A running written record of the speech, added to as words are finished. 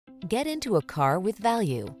Get into a car with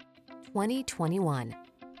value. 2021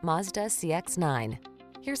 Mazda CX-9.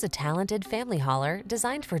 Here's a talented family hauler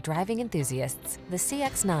designed for driving enthusiasts, the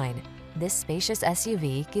CX-9. This spacious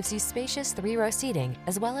SUV gives you spacious 3-row seating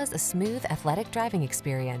as well as a smooth, athletic driving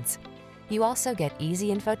experience. You also get easy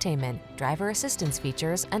infotainment, driver assistance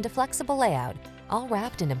features, and a flexible layout, all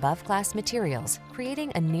wrapped in above-class materials,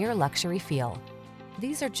 creating a near-luxury feel.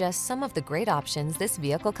 These are just some of the great options this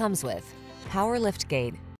vehicle comes with: power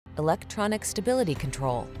liftgate, electronic stability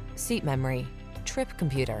control, seat memory, trip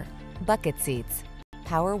computer, bucket seats,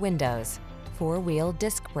 power windows, 4-wheel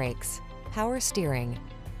disc brakes, power steering.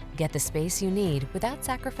 Get the space you need without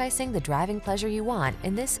sacrificing the driving pleasure you want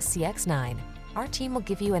in this CX-9. Our team will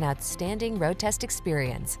give you an outstanding road test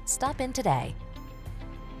experience. Stop in today.